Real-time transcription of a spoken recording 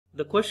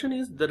The question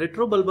is the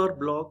retrobulbar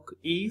block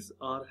is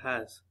or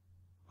has.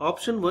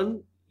 Option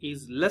 1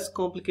 is less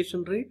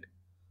complication rate.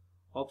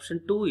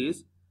 Option 2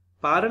 is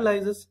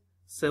paralyzes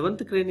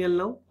 7th cranial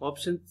nerve.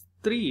 Option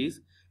 3 is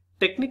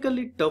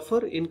technically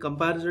tougher in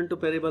comparison to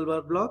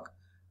peribulbar block.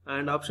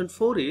 And option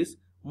 4 is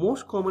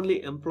most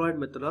commonly employed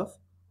method of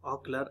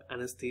ocular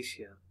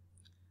anesthesia.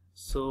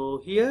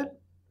 So here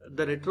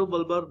the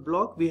retrobulbar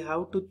block, we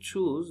have to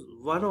choose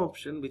one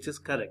option which is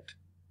correct,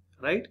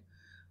 right?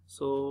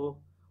 So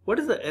what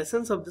is the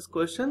essence of this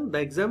question? The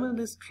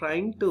examiner is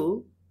trying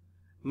to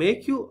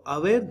make you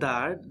aware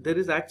that there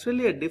is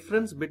actually a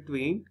difference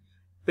between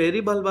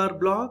peribulbar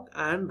block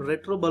and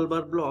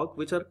retrobulbar block,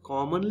 which are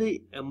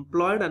commonly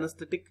employed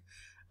anesthetic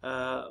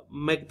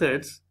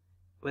methods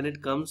when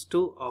it comes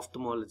to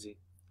ophthalmology,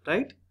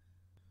 right?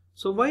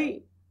 So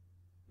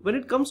when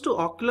it comes to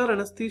ocular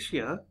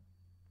anesthesia,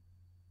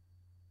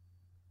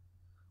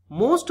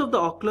 most of the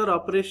ocular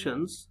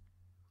operations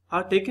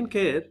are taken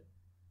care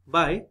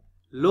by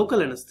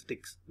local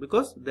anesthetics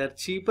because they are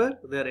cheaper,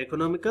 they are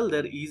economical, they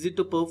are easy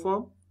to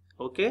perform.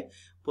 Okay,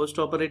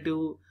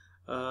 post-operative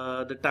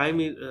the time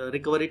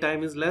recovery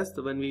time is less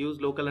when we use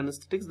local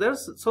anesthetics.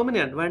 There's so many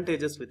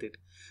advantages with it.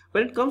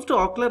 When it comes to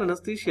ocular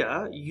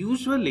anesthesia,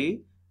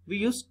 usually we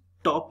use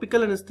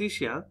topical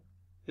anesthesia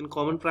in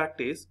common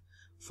practice,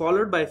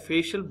 followed by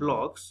facial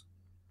blocks,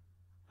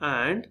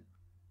 and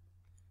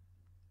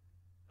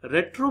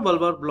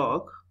retrobulbar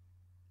block.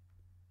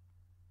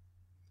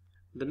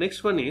 The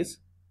next one is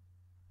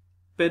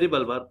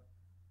peribulbar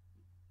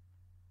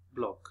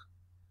block.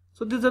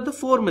 So these are the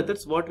four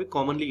methods what we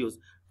commonly use.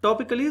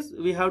 Topical is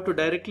we have to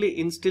directly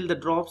instill the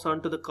drops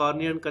onto the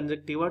cornea and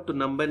conjunctiva to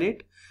numbing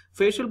it.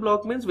 Facial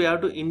block means we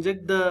have to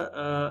inject the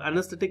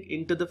anesthetic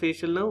into the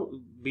facial nerve,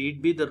 be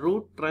it be the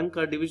root, trunk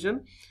or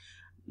division.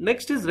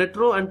 Next is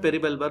retro and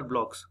peribulbar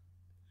blocks.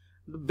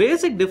 The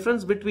basic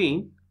difference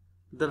between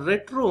the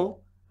retro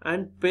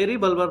and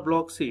peribulbar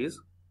blocks is,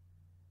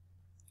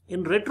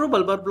 in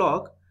retrobulbar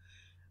block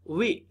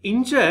we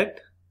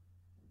inject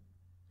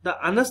the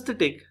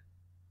anesthetic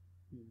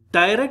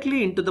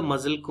directly into the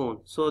muscle cone.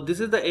 So this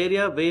is the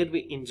area where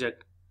we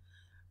inject.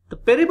 The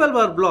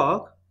peribulbar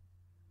block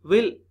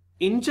will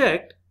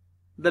inject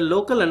the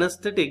local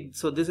anesthetic.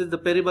 So this is the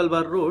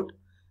peribulbar root.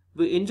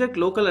 We inject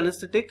local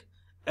anesthetic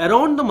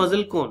around the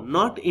muscle cone,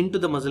 not into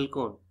the muscle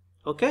cone.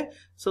 Okay,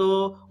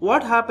 so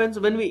what happens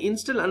when we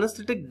instill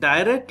anesthetic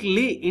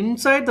directly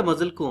inside the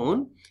muscle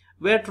cone?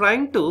 We are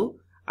trying to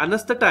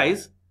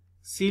anesthetize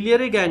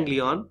ciliary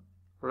ganglion,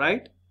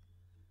 right?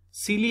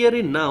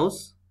 Ciliary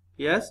nerves,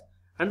 yes,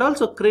 and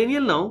also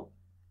cranial nerve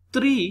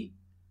 3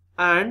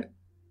 and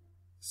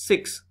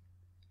 6.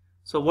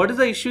 So what is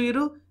the issue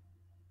here?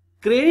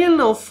 Cranial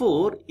nerve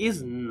 4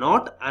 is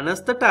not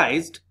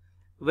anesthetized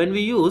when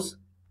we use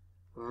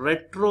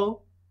retrobulbar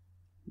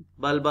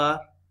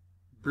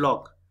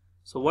block.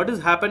 So what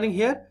is happening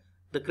here?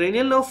 The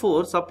cranial nerve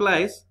 4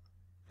 supplies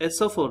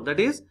SO4, that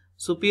is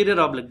superior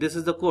oblique. This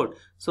is the code.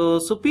 So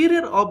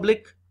superior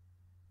oblique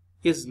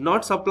is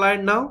not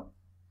supplied now,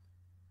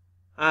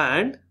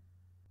 and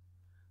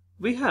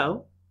we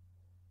have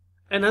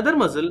another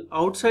muscle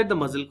outside the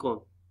muscle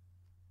cone.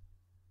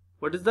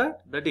 What is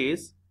that? That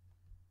is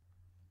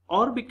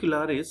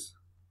orbicularis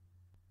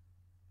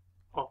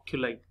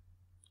oculi.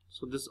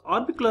 So this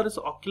orbicularis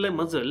oculi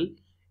muscle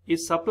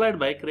is supplied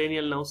by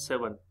cranial nerve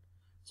 7.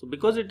 So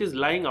because it is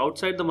lying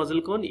outside the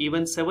muscle cone,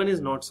 even 7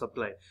 is not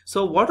supplied.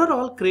 So what are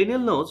all cranial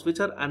nerves which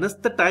are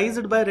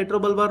anesthetized by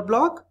retrobulbar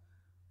block?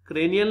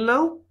 Cranial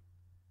nerve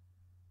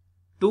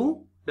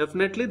 2,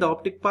 definitely the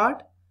optic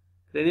part,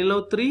 cranial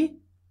nerve 3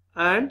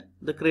 and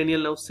the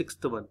cranial nerve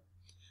 6th one.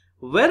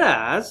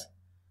 Whereas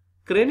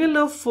cranial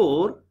nerve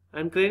 4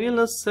 and cranial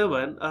nerve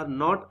 7 are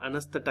not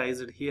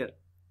anesthetized here.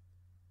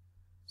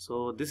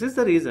 So this is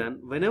the reason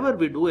whenever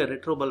we do a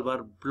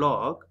retrobulbar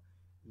block,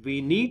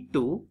 we need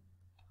to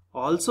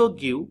also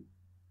give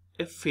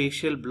a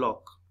facial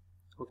block.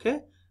 Okay,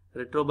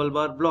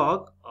 retrobulbar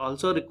block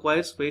also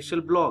requires facial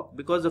block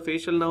because the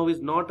facial nerve is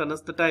not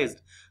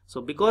anesthetized.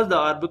 So because the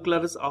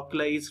orbicularis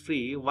oculi is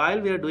free, while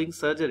we are doing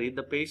surgery,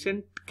 the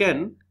patient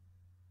can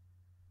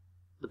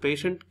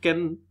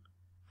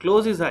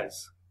close his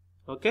eyes.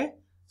 Okay,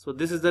 so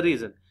this is the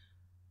reason.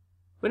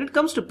 When it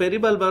comes to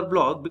peribulbar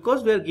block,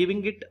 because we are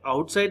giving it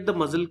outside the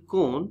muscle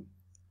cone,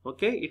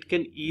 okay, it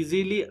can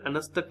easily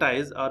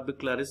anesthetize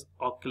orbicularis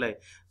oculi.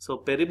 So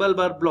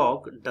peribulbar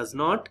block does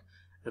not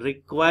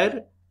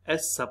require a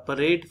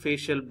separate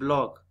facial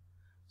block.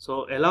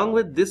 So along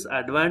with this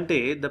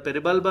advantage, the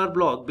peribulbar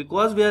block,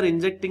 because we are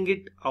injecting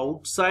it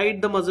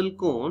outside the muscle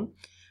cone,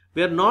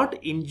 we are not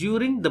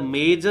injuring the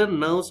major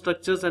nerve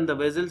structures and the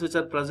vessels which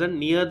are present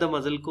near the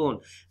muscle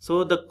cone.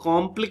 So the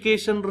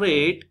complication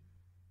rate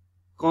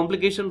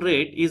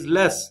is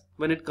less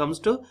when it comes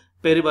to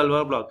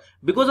peribulbar block.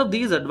 Because of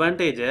these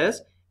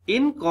advantages,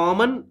 in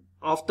common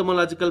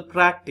ophthalmological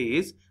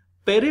practice,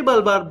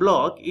 peribulbar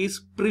block is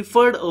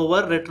preferred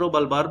over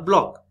retrobulbar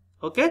block.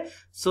 Okay,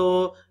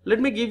 so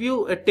let me give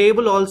you a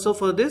table also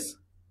for this.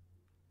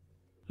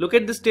 Look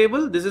at this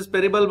table. This is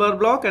peribulbar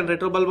block and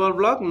retrobulbar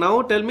block.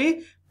 Now tell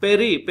me,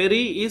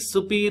 peri is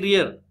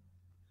superior.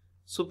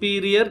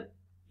 Superior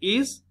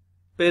is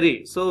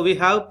peri. So we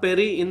have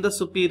peri in the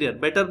superior.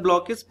 Better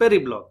block is peri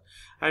block.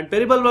 And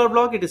peribulbar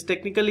block, it is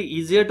technically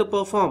easier to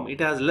perform. It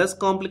has less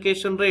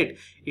complication rate.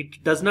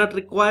 It does not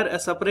require a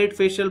separate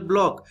facial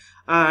block.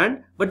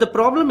 But the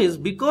problem is,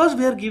 because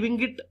we are giving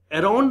it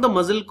around the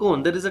muscle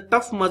cone, there is a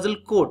tough muscle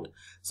coat.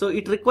 So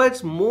it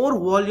requires more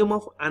volume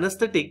of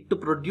anesthetic to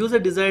produce a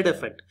desired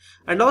effect.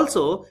 And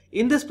also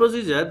in this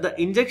procedure, the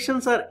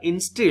injections are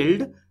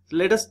instilled.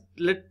 Let us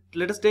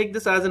take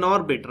this as an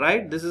orbit,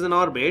 right? This is an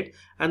orbit,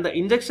 and the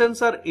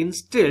injections are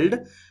instilled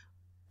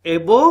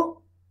above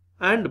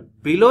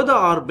and below the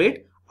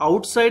orbit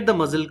outside the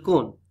muscle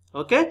cone.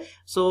 Okay,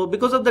 so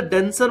because of the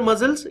denser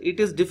muscles, it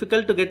is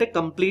difficult to get a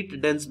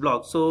complete dense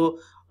block. So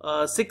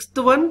sixth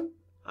one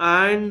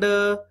and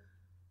the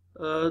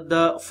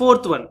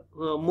fourth one,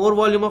 more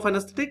volume of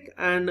anesthetic,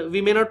 and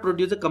we may not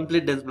produce a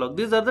complete dense block.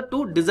 These are the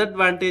two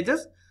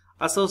disadvantages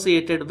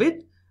associated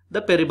with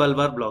the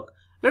peribulbar block.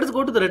 Let us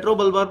go to the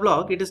retrobulbar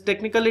block. It is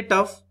technically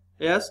tough,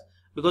 yes,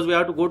 because we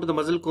have to go to the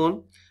muscle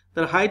cone.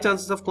 There are high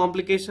chances of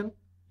complication.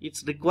 It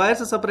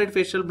requires a separate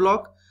facial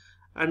block,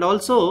 and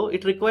also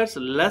it requires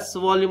less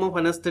volume of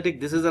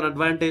anesthetic. This is an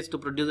advantage to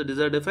produce a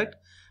desired effect.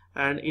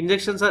 And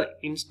injections are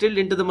instilled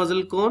into the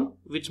muscle cone,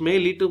 which may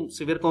lead to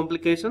severe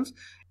complications.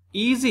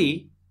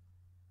 Easy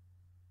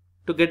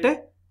to get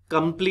a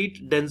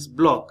complete dense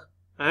block,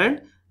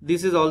 and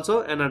this is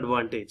also an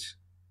advantage.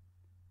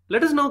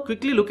 Let us now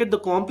quickly look at the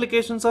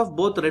complications of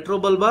both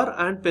retrobulbar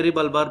and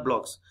peribulbar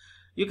blocks.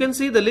 You can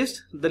see the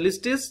list. The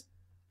list is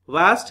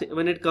vast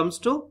when it comes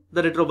to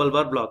the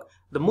retrobulbar block.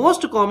 The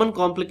most common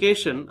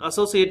complication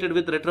associated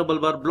with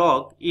retrobulbar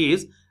block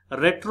is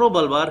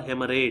retrobulbar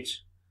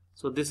hemorrhage.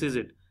 So this is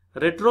it,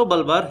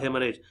 retrobulbar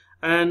hemorrhage.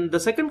 And the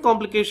second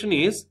complication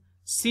is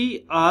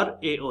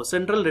CRAO,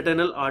 central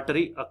retinal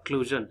artery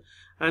occlusion.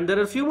 And there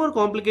are a few more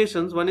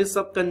complications. One is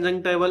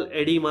subconjunctival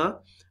edema.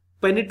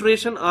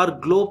 Penetration or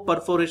globe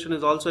perforation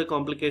is also a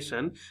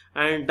complication,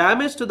 and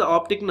damage to the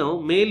optic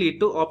nerve may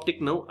lead to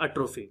optic nerve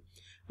atrophy.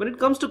 When it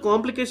comes to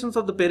complications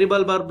of the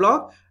peribulbar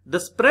block, the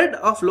spread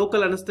of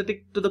local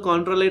anesthetic to the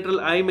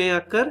contralateral eye may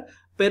occur.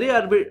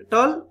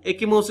 Periorbital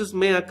ecchymosis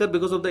may occur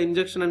because of the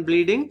injection and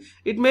bleeding.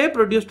 It may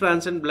produce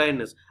transient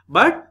blindness,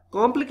 but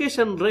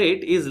complication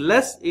rate is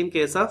less in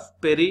case of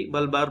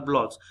peribulbar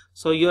blocks.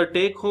 So your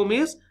take home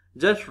is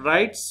just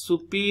write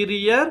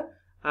superior,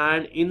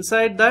 and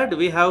inside that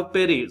we have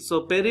peri.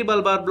 So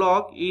peribulbar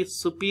block is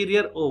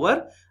superior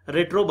over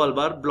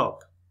retrobulbar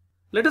block.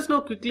 Let us now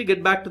quickly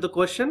get back to the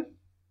question.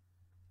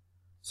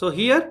 So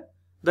here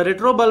the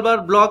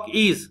retrobulbar block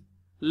is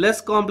less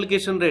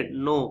complication rate.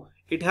 No,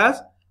 it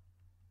has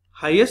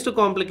highest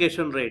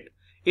complication rate.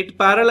 It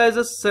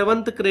paralyzes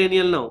seventh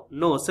cranial nerve.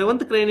 No,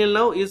 seventh cranial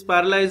nerve is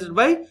paralyzed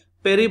by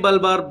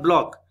peribulbar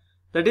block,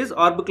 that is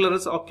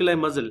orbicularis oculi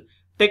muscle.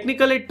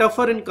 Technically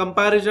tougher in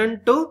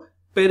comparison to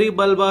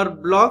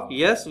peribulbar block.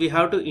 Yes, we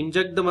have to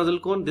inject the muscle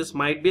cone. This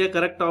might be a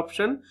correct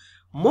option.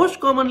 Most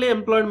commonly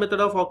employed method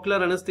of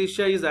ocular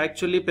anesthesia is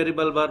actually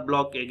peribulbar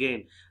block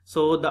again.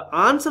 So the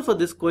answer for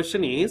this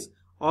question is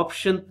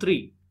option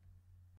 3.